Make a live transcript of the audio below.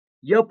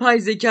Yapay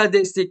zeka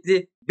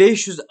destekli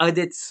 500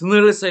 adet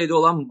sınırlı sayıda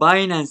olan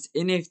Binance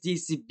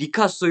NFT'si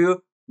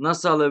Bicasso'yu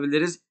nasıl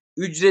alabiliriz?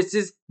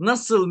 Ücretsiz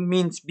nasıl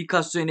Mint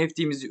Bicasso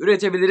NFT'mizi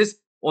üretebiliriz?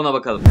 Ona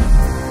bakalım.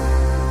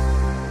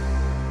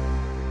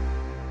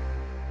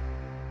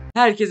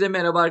 Herkese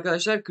merhaba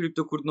arkadaşlar.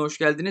 Kripto Kurdu'na hoş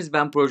geldiniz.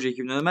 Ben proje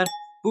ekibinden Ömer.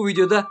 Bu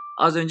videoda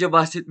az önce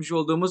bahsetmiş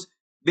olduğumuz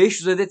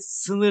 500 adet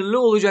sınırlı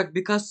olacak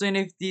Bicasso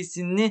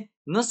NFT'sini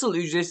nasıl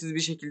ücretsiz bir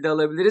şekilde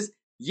alabiliriz?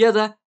 Ya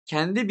da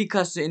kendi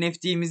Bicasso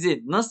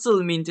NFT'mizi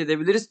nasıl mint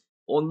edebiliriz?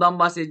 Ondan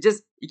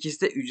bahsedeceğiz.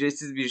 İkisi de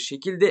ücretsiz bir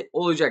şekilde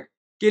olacak.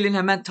 Gelin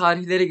hemen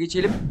tarihlere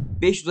geçelim.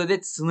 500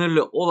 adet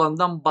sınırlı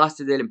olandan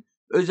bahsedelim.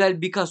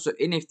 Özel Bicasso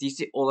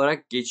NFT'si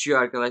olarak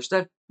geçiyor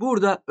arkadaşlar.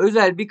 Burada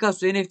özel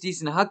Bicasso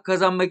NFT'sine hak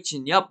kazanmak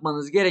için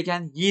yapmanız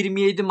gereken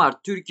 27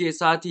 Mart Türkiye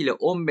saatiyle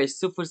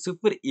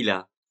 15.00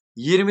 ila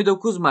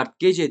 29 Mart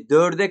gece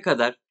 4'e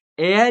kadar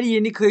eğer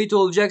yeni kayıt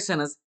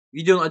olacaksanız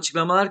videonun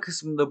açıklamalar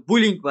kısmında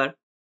bu link var.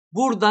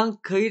 Buradan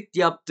kayıt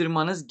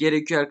yaptırmanız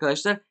gerekiyor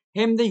arkadaşlar.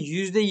 Hem de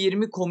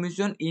 %20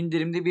 komisyon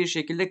indirimli bir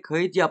şekilde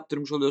kayıt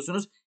yaptırmış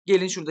oluyorsunuz.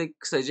 Gelin şurada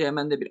kısaca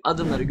hemen de bir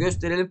adımları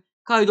gösterelim.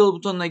 Kaydol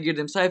butonuna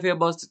girdim. Sayfaya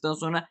bastıktan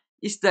sonra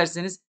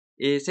isterseniz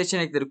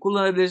seçenekleri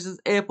kullanabilirsiniz.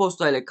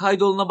 E-posta ile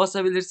kaydoluna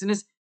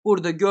basabilirsiniz.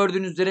 Burada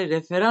gördüğünüz üzere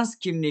referans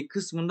kimliği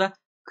kısmında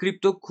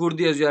kripto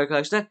kurdu yazıyor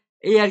arkadaşlar.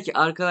 Eğer ki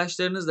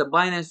arkadaşlarınız da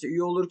Binance'e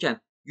üye olurken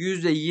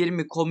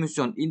 %20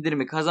 komisyon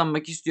indirimi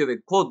kazanmak istiyor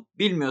ve kod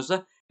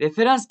bilmiyorsa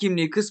referans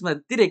kimliği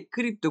kısmına direkt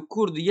kripto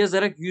kurdu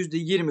yazarak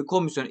 %20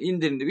 komisyon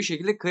indirimli bir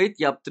şekilde kayıt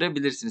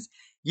yaptırabilirsiniz.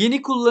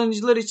 Yeni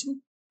kullanıcılar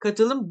için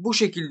katılım bu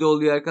şekilde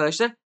oluyor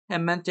arkadaşlar.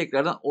 Hemen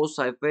tekrardan o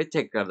sayfaya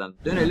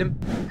dönelim.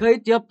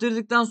 Kayıt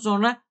yaptırdıktan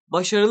sonra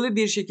başarılı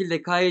bir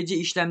şekilde KYC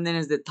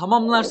işlemlerinizi de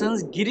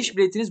tamamlarsanız giriş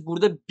biletiniz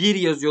burada 1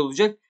 yazıyor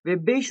olacak.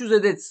 Ve 500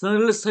 adet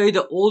sınırlı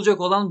sayıda olacak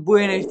olan bu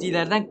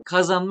NFT'lerden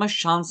kazanma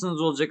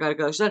şansınız olacak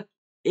arkadaşlar.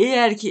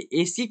 Eğer ki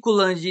eski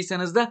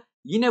kullanıcıysanız da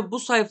yine bu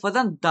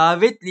sayfadan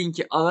davet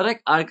linki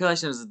alarak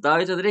arkadaşlarınızı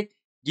davet ederek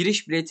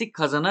giriş bileti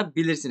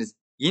kazanabilirsiniz.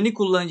 Yeni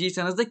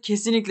kullanıcıysanız da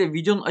kesinlikle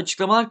videonun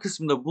açıklamalar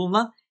kısmında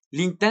bulunan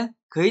linkten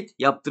kayıt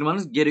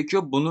yaptırmanız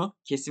gerekiyor. Bunu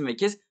kesin ve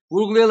kes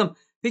vurgulayalım.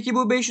 Peki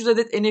bu 500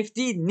 adet NFT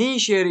ne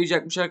işe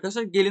yarayacakmış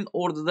arkadaşlar? Gelin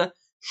orada da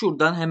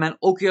şuradan hemen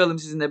okuyalım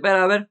sizinle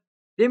beraber.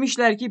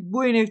 Demişler ki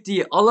bu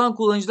NFT'yi alan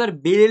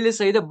kullanıcılar belirli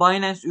sayıda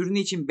Binance ürünü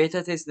için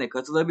beta testine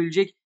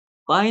katılabilecek.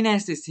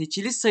 Binance'te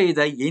seçili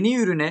sayıda yeni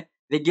ürüne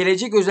ve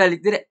gelecek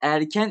özelliklere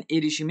erken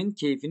erişimin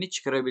keyfini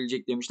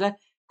çıkarabilecek demişler.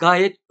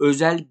 Gayet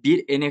özel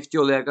bir NFT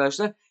oluyor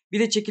arkadaşlar. Bir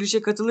de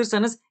çekilişe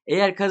katılırsanız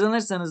eğer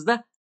kazanırsanız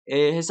da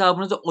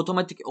hesabınıza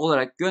otomatik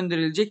olarak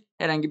gönderilecek,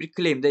 herhangi bir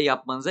claim de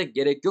yapmanıza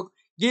gerek yok.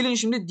 Gelin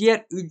şimdi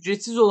diğer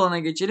ücretsiz olana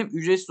geçelim.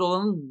 Ücretsiz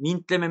olanın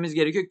mintlememiz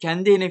gerekiyor.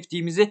 Kendi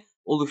NFT'mizi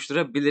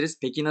oluşturabiliriz.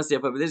 Peki nasıl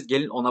yapabiliriz?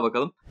 Gelin ona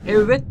bakalım.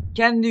 Evet,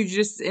 kendi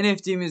ücretsiz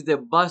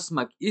NFT'mizde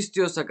basmak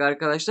istiyorsak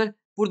arkadaşlar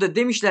burada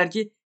demişler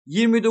ki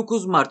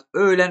 29 Mart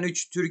öğlen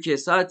 3 Türkiye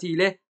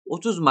saatiyle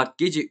 30 Mart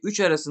gece 3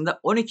 arasında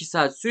 12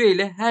 saat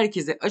süreyle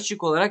herkese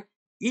açık olarak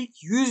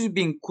ilk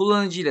 100.000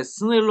 kullanıcıyla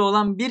sınırlı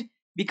olan bir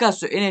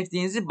Bicasso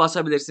NFT'nizi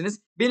basabilirsiniz.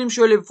 Benim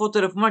şöyle bir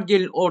fotoğrafım var.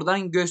 Gelin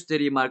oradan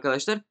göstereyim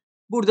arkadaşlar.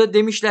 Burada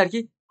demişler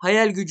ki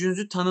hayal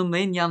gücünüzü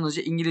tanımlayın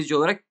yalnızca İngilizce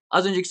olarak.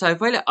 Az önceki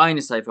sayfayla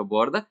aynı sayfa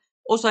bu arada.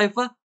 O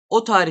sayfa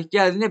o tarih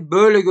geldiğinde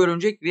böyle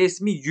görünecek,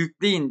 resmi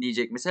yükleyin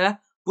diyecek mesela.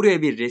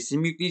 Buraya bir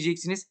resim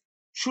yükleyeceksiniz.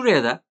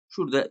 Şuraya da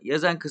şurada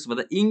yazan kısmı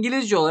da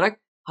İngilizce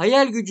olarak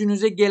hayal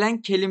gücünüze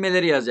gelen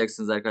kelimeleri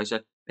yazacaksınız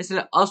arkadaşlar.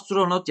 Mesela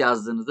astronot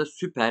yazdığınızda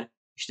süper,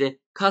 işte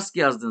kask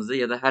yazdığınızda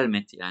ya da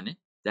helmet yani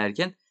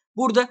derken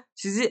burada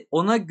sizi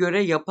ona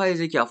göre yapay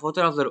zeka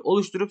fotoğrafları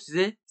oluşturup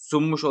size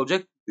sunmuş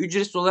olacak.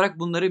 Ücretsiz olarak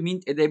bunları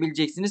mint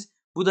edebileceksiniz.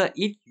 Bu da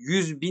ilk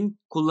 100.000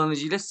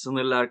 kullanıcıyla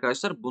sınırlı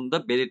arkadaşlar. Bunu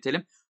da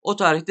belirtelim. O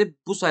tarihte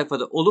bu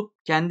sayfada olup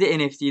kendi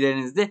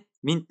NFT'lerinizi de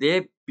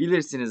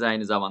mintleyebilirsiniz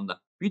aynı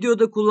zamanda.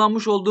 Videoda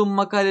kullanmış olduğum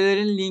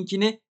makalelerin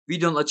linkini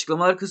videonun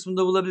açıklamalar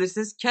kısmında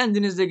bulabilirsiniz.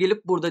 Kendiniz de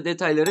gelip burada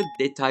detayları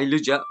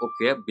detaylıca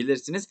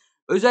okuyabilirsiniz.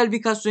 Özel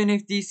Bicasso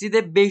NFT'si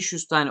de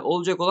 500 tane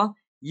olacak olan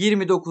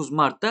 29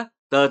 Mart'ta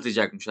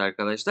dağıtacakmış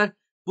arkadaşlar.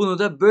 Bunu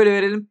da böyle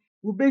verelim.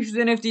 Bu 500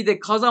 NFT'yi de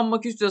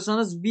kazanmak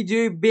istiyorsanız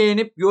videoyu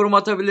beğenip yorum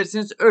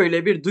atabilirsiniz.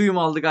 Öyle bir duyum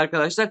aldık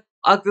arkadaşlar.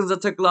 Aklınıza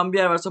takılan bir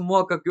yer varsa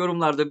muhakkak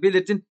yorumlarda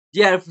belirtin.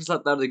 Diğer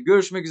fırsatlarda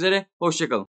görüşmek üzere. Hoşçakalın.